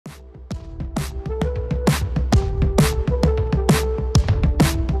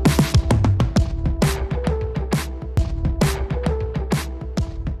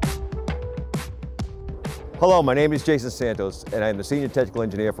Hello, my name is Jason Santos and I'm the Senior Technical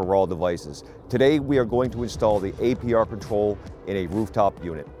Engineer for Rawal Devices. Today we are going to install the APR control in a rooftop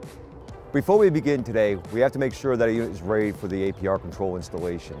unit. Before we begin today, we have to make sure that a unit is ready for the APR control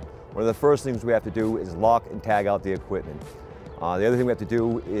installation. One of the first things we have to do is lock and tag out the equipment. The other thing we have to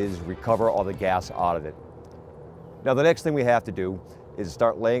do is recover all the gas out of it. Now the next thing we have to do is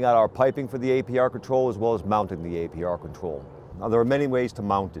start laying out our piping for the APR control as well as mounting the APR control. Now there are many ways to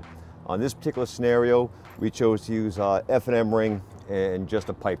mount it. On this particular scenario, we chose to use F&M ring and just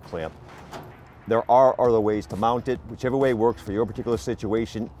a pipe clamp. There are other ways to mount it. Whichever way works for your particular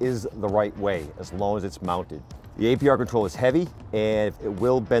situation is the right way, as long as it's mounted. The APR control is heavy and it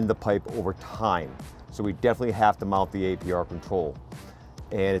will bend the pipe over time. So we definitely have to mount the APR control.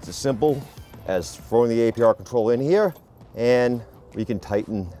 And it's as simple as throwing the APR control in here, and we can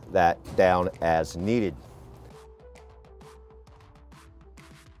tighten that down as needed.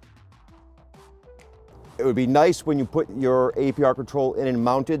 It would be nice when you put your APR control in and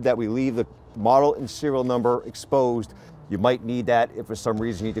mounted that we leave the model and serial number exposed. You might need that if for some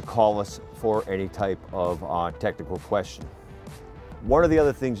reason you need to call us for any type of technical question. One of the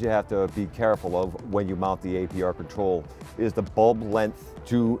other things you have to be careful of when you mount the APR control is the bulb length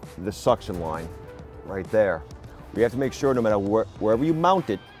to the suction line right there. We have to make sure no matter wherever you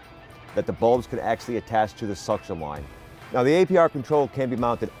mount it, that the bulbs can actually attach to the suction line. Now the APR control can be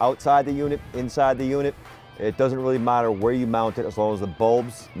mounted outside the unit, inside the unit. It doesn't really matter where you mount it as long as the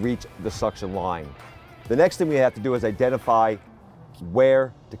bulbs reach the suction line. The next thing we have to do is identify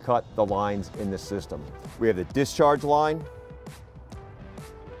where to cut the lines in the system. We have the discharge line,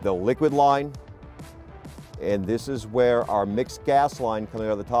 the liquid line, and this is where our mixed gas line coming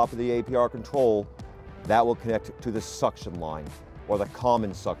out of the top of the APR control, that will connect to the suction line or the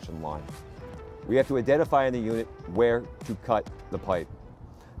common suction line. We have to identify in the unit where to cut the pipe.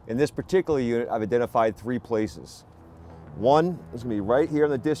 In this particular unit, I've identified 3 places. One is going to be right here on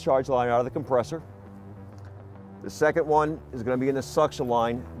the discharge line out of the compressor. The second one is going to be in the suction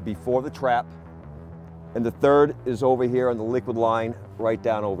line before the trap. And the third is over here on the liquid line, right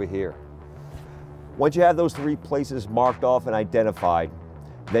down over here. Once you have those 3 places marked off and identified,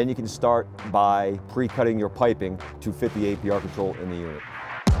 then you can start by pre-cutting your piping to fit the APR control in the unit.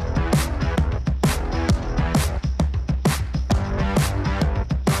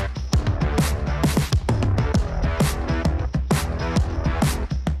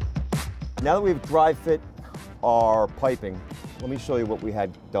 Now that we've dry fit our piping, let me show you what we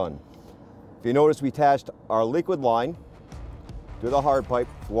had done. If you notice, we attached our liquid line to the hard pipe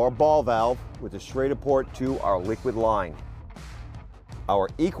to our ball valve with the Schrader port to our liquid line. Our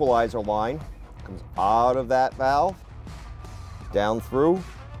equalizer line comes out of that valve, down through,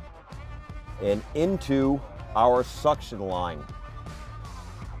 and into our suction line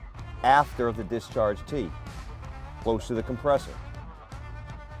after the discharge T, close to the compressor.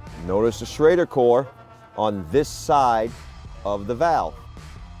 Notice the Schrader core on this side of the valve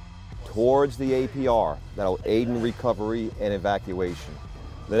towards the APR. That'll aid in recovery and evacuation.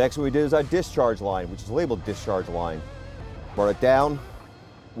 The next one we did is our discharge line, which is labeled discharge line. Brought it down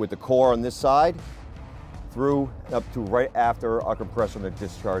with the core on this side through up to right after our compressor and the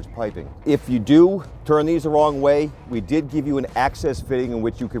discharge piping. If you do turn these the wrong way, we did give you an access fitting in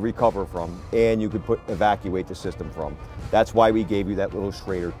which you could recover from and you could evacuate the system from. That's why we gave you that little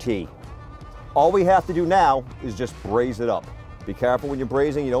Schrader T. All we have to do now is just braze it up. Be careful when you're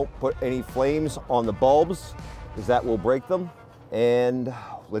brazing, you don't put any flames on the bulbs because that will break them. And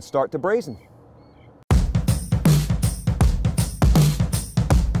let's start the brazing.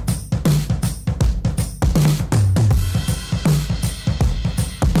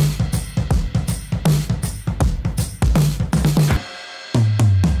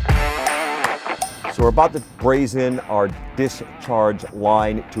 So we're about to braze in our discharge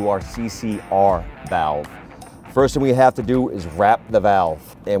line to our CCR valve. First thing we have to do is wrap the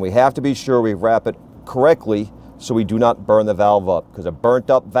valve. And we have to be sure we wrap it correctly so we do not burn the valve up, because a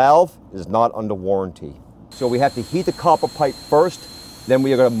burnt up valve is not under warranty. So we have to heat the copper pipe first, then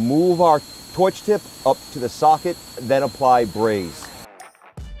we are going to move our torch tip up to the socket, then apply braze.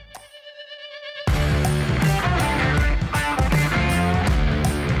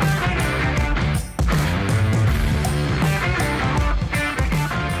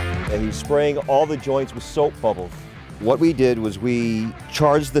 And he's spraying all the joints with soap bubbles. What we did was we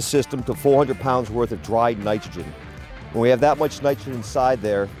charged the system to 400 pounds worth of dry nitrogen. When we have that much nitrogen inside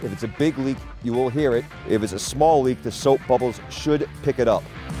there, if it's a big leak, you will hear it. If it's a small leak, the soap bubbles should pick it up.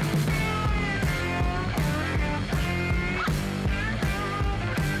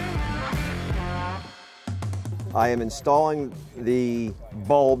 I am installing the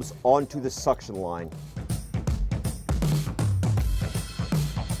bulbs onto the suction line.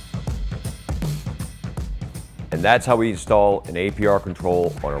 And that's how we install an APR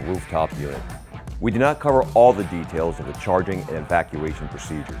control on a rooftop unit. We do not cover all the details of the charging and evacuation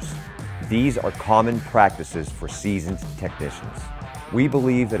procedures. These are common practices for seasoned technicians. We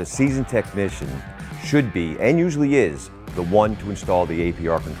believe that a seasoned technician should be, and usually is, the one to install the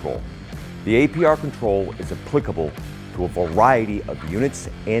APR control. The APR control is applicable to a variety of units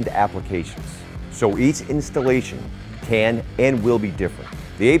and applications, so each installation can and will be different.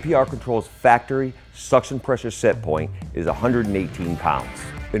 The APR control's factory suction pressure set point is 118 pounds.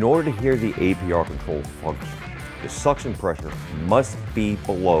 In order to hear the APR control function, the suction pressure must be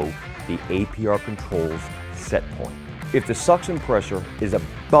below the APR control's set point. If the suction pressure is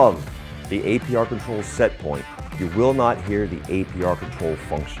above the APR control set point, you will not hear the APR control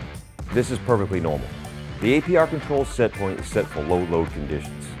function. This is perfectly normal. The APR control set point is set for low load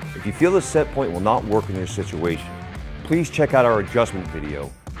conditions. If you feel the set point will not work in your situation, please check out our adjustment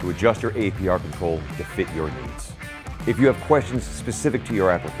video to adjust your APR control to fit your needs. If you have questions specific to your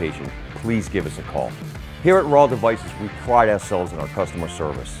application, please give us a call. Here at Rawal Devices, we pride ourselves in our customer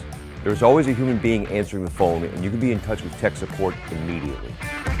service. There's always a human being answering the phone, and you can be in touch with tech support immediately.